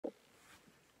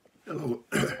Hello,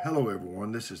 hello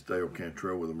everyone. This is Dale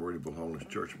Cantrell with the Meridianville Holiness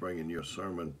Church, bringing you a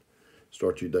sermon.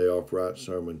 Start your day off right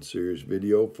sermon series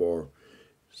video for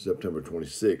September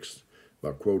 26th.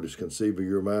 My quote is: "Conceive of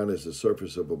your mind as the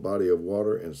surface of a body of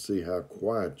water, and see how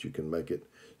quiet you can make it,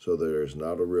 so there is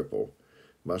not a ripple."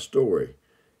 My story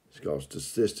is called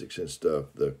Statistics and Stuff.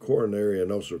 The Coronary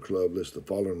and Ulcer Club lists the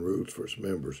following rules for its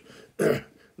members.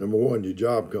 Number one, your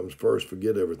job comes first.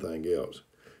 Forget everything else.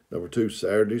 Number two,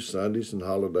 Saturdays, Sundays, and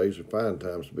holidays are fine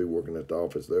times to be working at the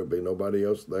office. There'll be nobody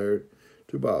else there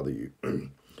to bother you.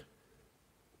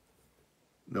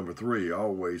 Number three,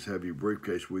 always have your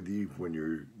briefcase with you when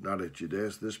you're not at your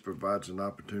desk. This provides an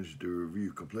opportunity to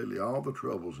review completely all the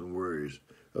troubles and worries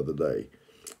of the day.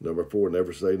 Number four,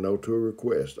 never say no to a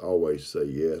request. Always say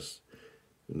yes.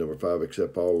 Number five,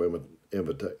 accept all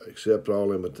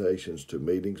invitations to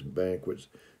meetings, banquets,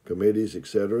 committees,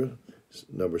 etc.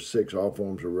 Number six, all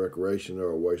forms of recreation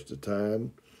are a waste of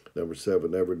time. Number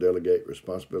seven, never delegate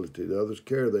responsibility to others.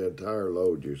 Carry the entire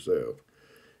load yourself.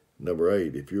 Number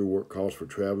eight, if your work calls for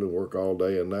traveling, work all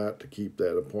day and night to keep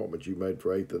that appointment you made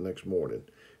for 8 the next morning.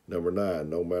 Number nine,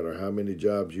 no matter how many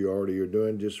jobs you already are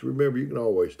doing, just remember you can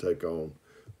always take on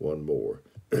one more.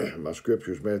 My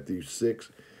scripture is Matthew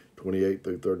 6:28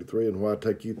 through 33. "And why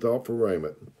take you thought for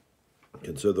raiment?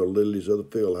 Consider the lilies of the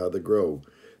field, how they grow.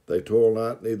 They toil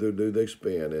not, neither do they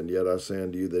spin. And yet I say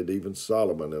unto you that even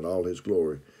Solomon in all his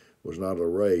glory was not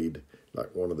arrayed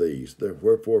like one of these.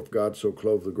 Wherefore, if God so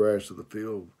clothe the grass of the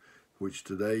field, which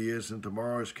today is and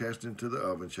tomorrow is cast into the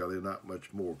oven, shall he not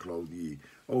much more clothe ye,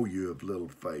 O you of little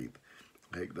faith?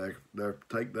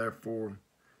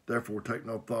 Therefore take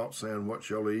no thought, saying, What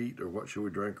shall we eat, or what shall we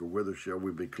drink, or whither shall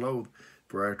we be clothed?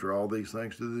 For after all these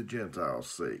things do the Gentiles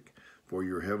seek. For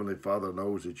your heavenly Father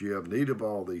knows that you have need of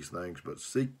all these things, but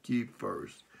seek ye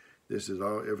first." This is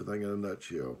everything in a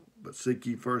nutshell. "But seek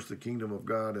ye first the kingdom of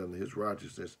God and his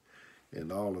righteousness, and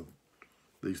all of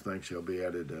these things shall be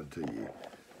added unto you."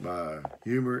 My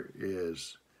humor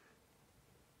is,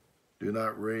 do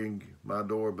not ring my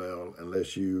doorbell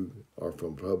unless you are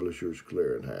from Publishers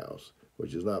Clearinghouse,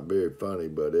 which is not very funny,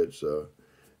 but it's I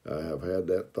have had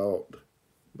that thought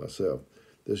myself.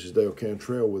 This is Dale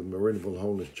Cantrell with Meridianville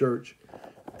Holiness Church,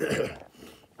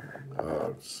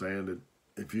 saying that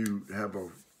if you have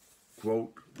a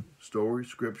quote, story,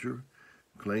 scripture,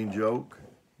 clean joke,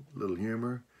 little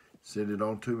humor, send it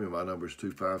on to me. My number is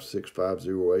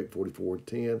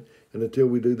 256-508-4410. And until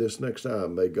we do this next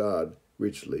time, may God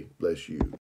richly bless you.